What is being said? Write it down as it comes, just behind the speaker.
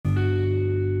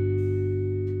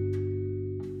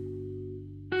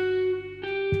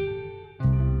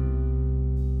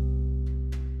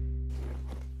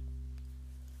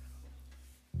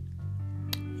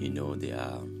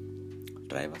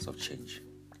drivers of change.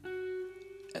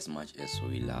 As much as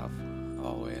we love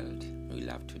our world, we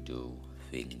love to do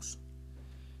things,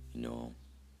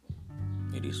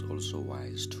 it is also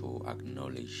wise to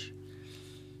acknowledge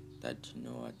that,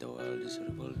 the world is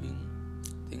revolving,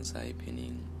 things are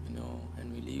happening,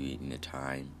 and we live in a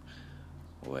time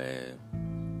where,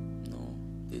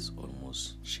 there's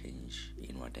almost change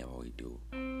in whatever we do,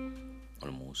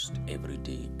 almost every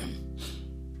day.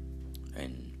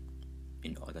 And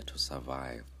in order to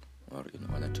survive, or in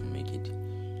order to make it,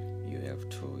 you have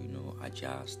to,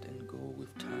 adjust and go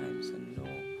with times and know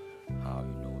how,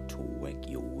 to work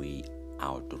your way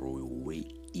out or your way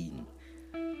in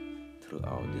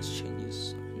throughout these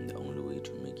changes. And the only way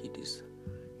to make it is,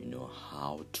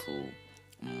 how to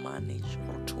manage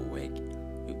or to work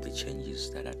with the changes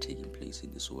that are taking place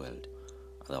in this world.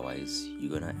 Otherwise,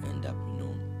 you're gonna end up,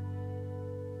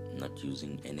 not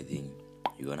using anything.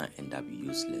 You're gonna end up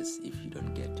useless if you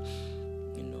don't get,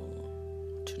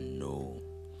 to know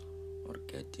or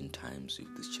get in times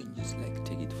with these changes. Like,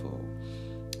 take it for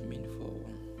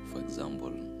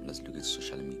example, let's look at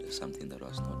social media, something that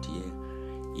was not here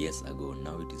years ago.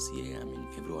 Now it is here.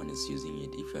 Everyone is using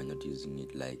it. If you are not using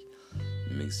it, like,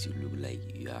 it makes you look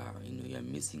like you are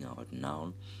missing out.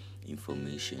 Now,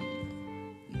 information,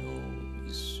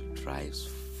 drives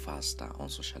faster on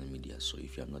social media. So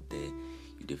if you are not there,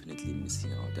 you're definitely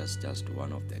missing out. That's just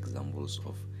one of the examples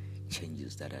of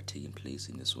changes that are taking place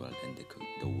in this world, and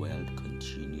the world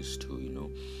continues to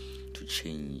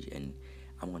change. And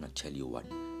I'm gonna tell you what,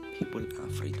 people are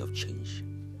afraid of change.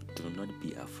 Do not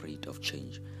be afraid of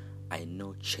change. I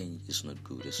know change is not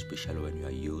good, especially when you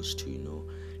are used to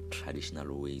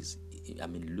traditional ways.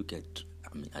 Look at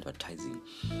advertising.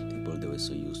 People, they were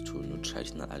so used to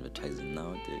traditional advertising.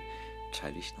 Now the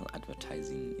traditional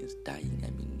advertising is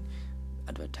dying.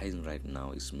 Advertising right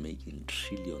now is making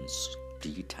trillions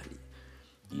digitally.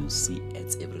 You see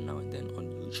ads every now and then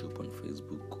on YouTube, on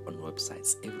Facebook, on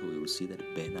websites, everywhere. You'll see that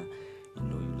banner,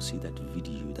 you'll see that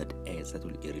video, that ads that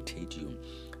will irritate you.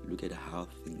 Look at how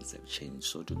things have changed.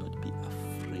 So do not be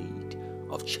afraid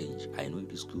of change. I know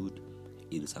it is good,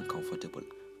 it is uncomfortable,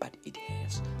 but it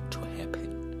has to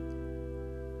happen.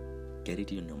 Get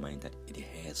it in your mind that it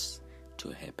has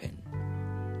to happen.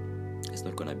 It's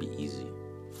not gonna be easy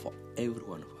for every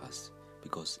one of us,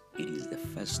 because it is the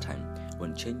first time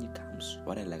when change comes.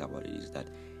 What I like about it is that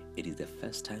it is the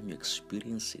first time you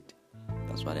experience it.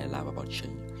 That's what I love about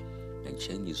change. And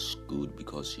change is good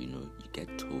because you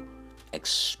get to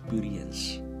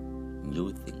experience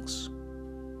new things.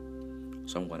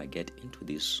 So I'm gonna get into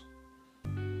these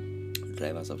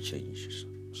drivers of change.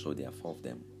 So there are 4 of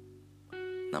them.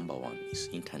 Number 1 is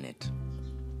internet.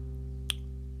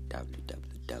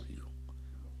 www.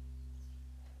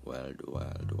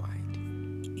 Worldwide.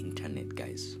 Internet,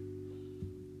 guys.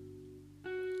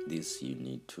 This you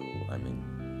need to,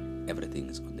 everything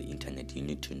is on the internet. You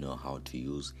need to know how to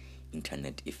use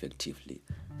internet effectively.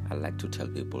 I like to tell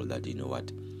people that,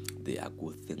 there are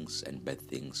good things and bad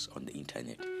things on the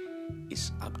internet.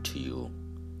 It's up to you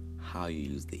how you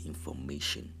use the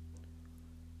information.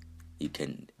 You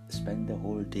can spend the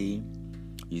whole day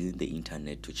using the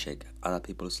internet to check other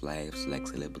people's lives, like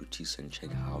celebrities, and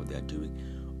check how they are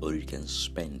doing. Or you can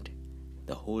spend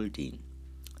the whole day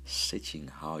searching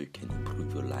how you can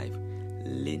improve your life,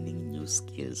 learning new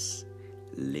skills,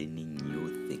 learning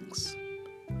new things.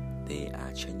 There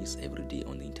are changes every day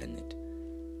on the internet,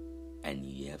 and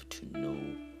you have to know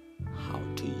how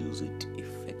to use it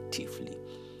effectively.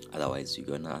 Otherwise, you're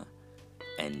gonna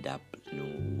end up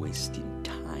wasting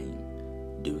time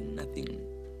doing nothing.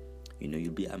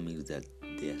 You'll be amazed that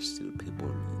there are still people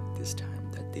in this time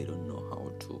that they don't know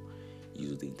how to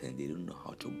use the internet. They don't know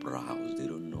how to browse. They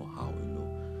don't know how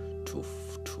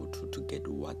to get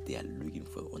what they are looking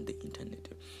for on the internet.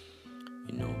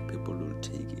 People will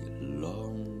take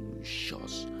long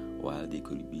shots while they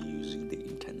could be using the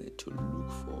internet to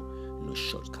look for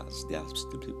shortcuts. There are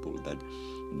still people that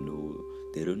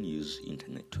they don't use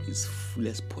internet to its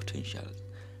fullest potential.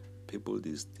 People,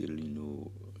 they still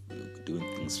doing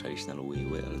things traditional way,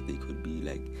 where they could be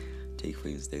like, take for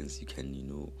instance, you can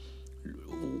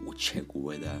check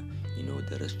whether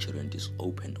the restaurant is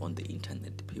open on the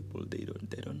internet. People, they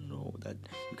don't know that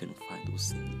you can find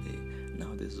those things there.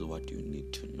 Now this is what you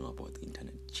need to know about the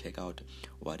internet. Check out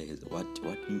what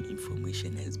new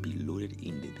information has been loaded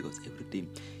in there, because every day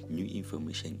new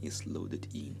information is loaded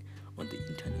in on the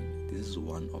internet. This is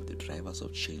one of the drivers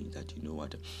of change, that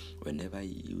whenever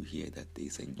you hear that there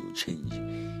is a new change,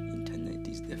 internet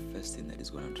is the first thing that is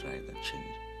going to drive that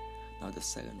change. Now the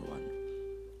second one,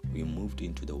 we moved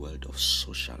into the world of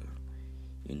social.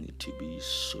 You need to be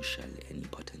social and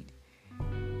important.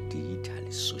 Did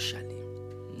digitally, socially,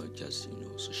 not just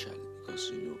socially,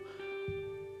 because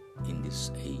in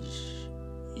this age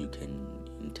you can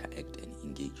interact and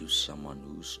engage with someone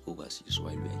who's overseas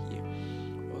while we're here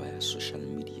via social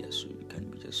media. So you can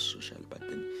be just social, but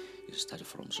then you start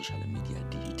from social media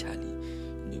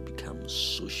digitally, become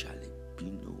socially, be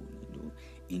known,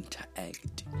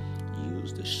 interact,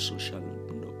 use the social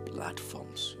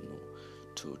platforms,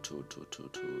 to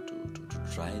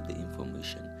try the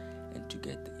information and to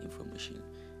get the information.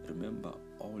 Remember,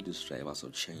 all these drivers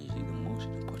of change, the most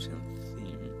important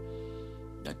thing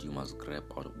that you must grab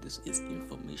out of this is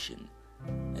information,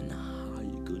 and how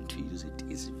you're going to use it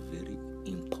is very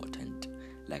important.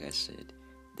 Like I said,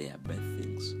 there are bad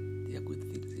things, there are good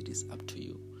things. It is up to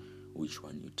you which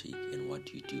one you take and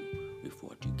what you do with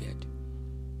what you get.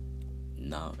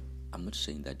 Now, I'm not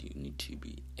saying that you need to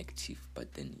be active,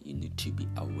 but then you need to be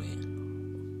aware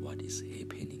of what is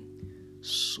happening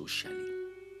socially.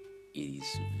 It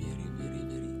is very, very,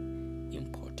 very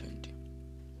important.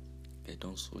 Get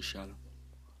on social,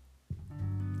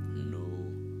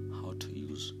 know how to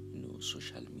use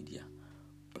social media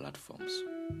platforms.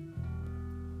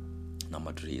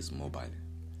 Number 3 is mobile.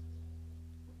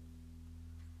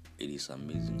 It is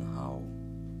amazing how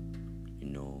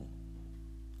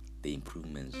the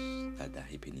improvements that are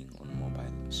happening on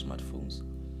mobile smartphones.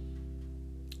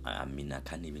 I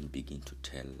can't even begin to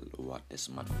tell what a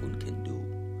smartphone can do.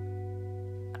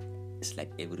 It's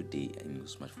like every day a new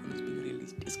smartphone is being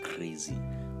released. It's crazy.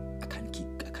 I can't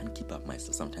keep up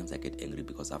myself. Sometimes I get angry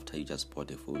because after you just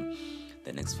bought a phone,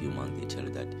 the next few months they tell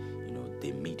you that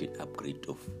they made an upgrade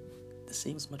of the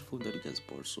same smartphone that you just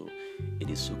bought. So it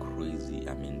is so crazy.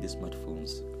 These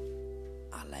smartphones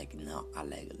are like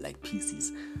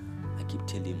PCs. I keep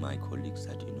telling my colleagues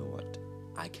that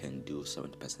I can do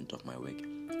 70% of my work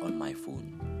on my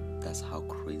phone. That's how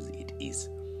crazy it is.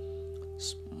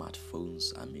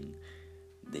 Smartphones,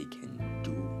 they can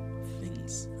do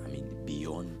things,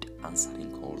 beyond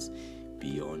answering calls,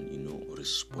 beyond,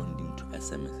 responding to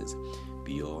SMSs,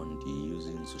 beyond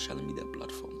using social media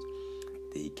platforms.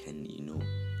 They can,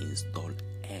 install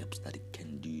apps that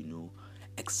can do,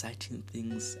 exciting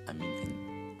things, and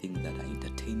things that are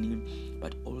entertaining,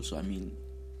 but also,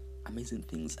 amazing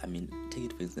things. Take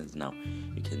it for instance, now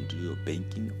you can do your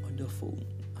banking on your phone.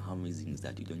 How amazing is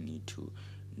that? You don't need to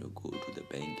go to the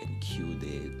bank and queue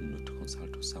there, to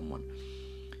consult with someone.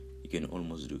 You can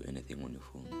almost do anything on your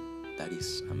phone. That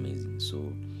is amazing.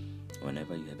 So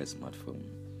whenever you have a smartphone,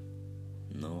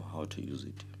 know how to use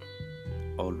it.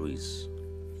 Always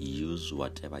use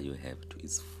whatever you have to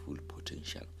its full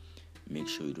potential. Make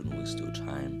sure you don't waste your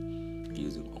time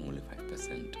using only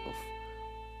 5% of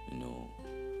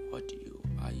what you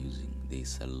are using.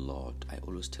 There's a lot. I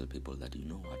always tell people that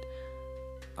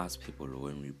as people,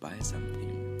 when we buy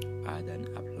something, either an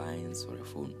appliance or a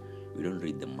phone, we don't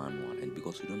read the manual, and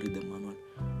because we don't read the manual,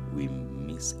 we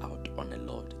miss out on a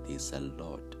lot. There's a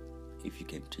lot. If you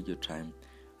can take your time,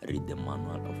 read the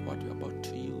manual of what you're about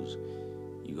to use,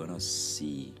 you're gonna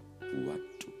see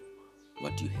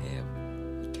what you have.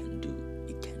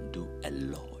 It can do a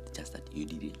lot, just that you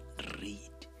didn't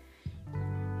read.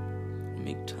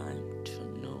 Make time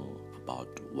to know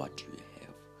about what you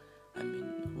have.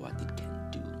 What it can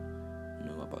do.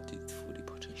 Know about its full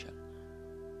potential.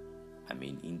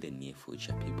 In the near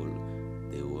future, people,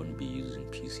 they won't be using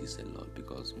PCs a lot,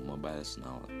 because mobiles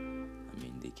now,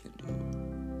 they can do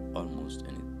almost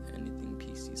anything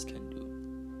PCs can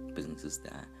do. Businesses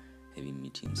that are having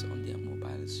meetings on their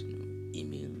mobiles,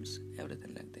 emails,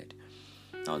 everything like that.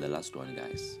 Now the last one,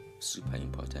 guys, super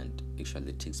important,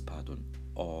 actually takes part on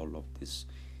all of this,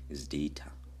 is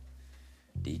data.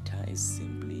 Data is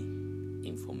simply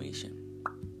information.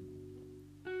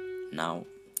 Now,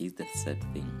 is the third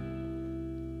thing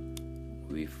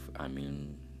with,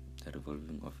 the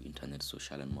revolving of internet,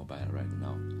 social and mobile right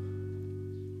now.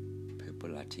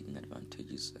 People are taking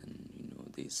advantages, and,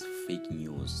 there's fake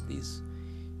news, there's,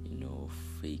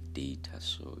 fake data,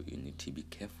 so you need to be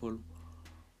careful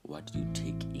what you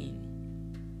take in.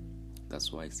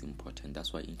 That's why it's important.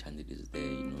 That's why internet is there,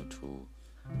 to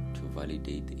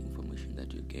validate the information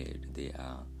that you get. They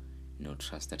are,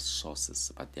 trusted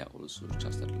sources, but they are also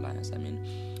trusted liars.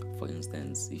 For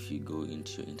instance, if you go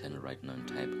into your internet right now and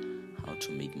type how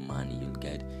to make money, you'll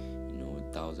get,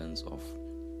 thousands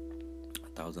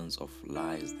of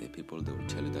lies. There are people that will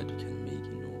tell you that you can make,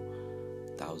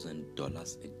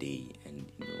 $1,000 a day,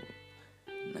 and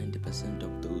 90%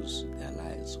 of those, they are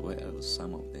lies. Well,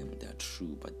 some of them, they are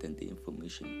true, but then the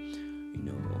information,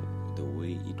 the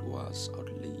way it was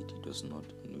outlaid, it was not,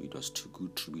 it was too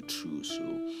good to be true. So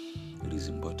it is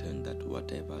important that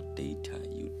whatever data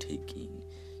you take in,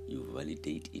 you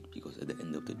validate it, because at the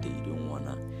end of the day, you don't want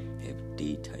to have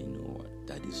data,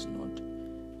 that is not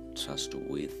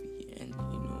trustworthy, and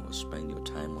spend your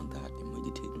time on that and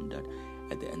meditate on that.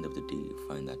 At the end of the day, you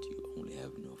find that you only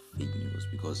have fake news,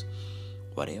 because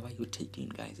whatever you take in,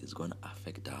 guys, is going to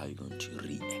affect how you're going to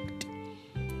react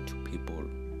to people,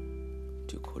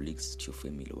 to your colleagues, to your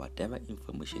family. Whatever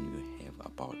information you have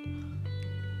about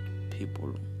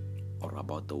people or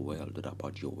about the world or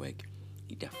about your work,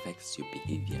 it affects your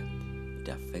behavior, it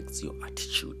affects your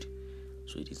attitude.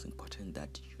 So it is important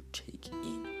that you take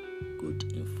in good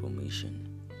information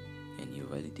and you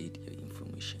validate your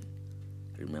information.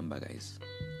 Remember, guys,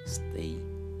 stay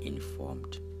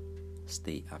informed,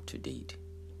 stay up to date.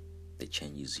 The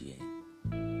change is here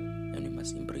and we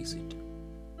must embrace it.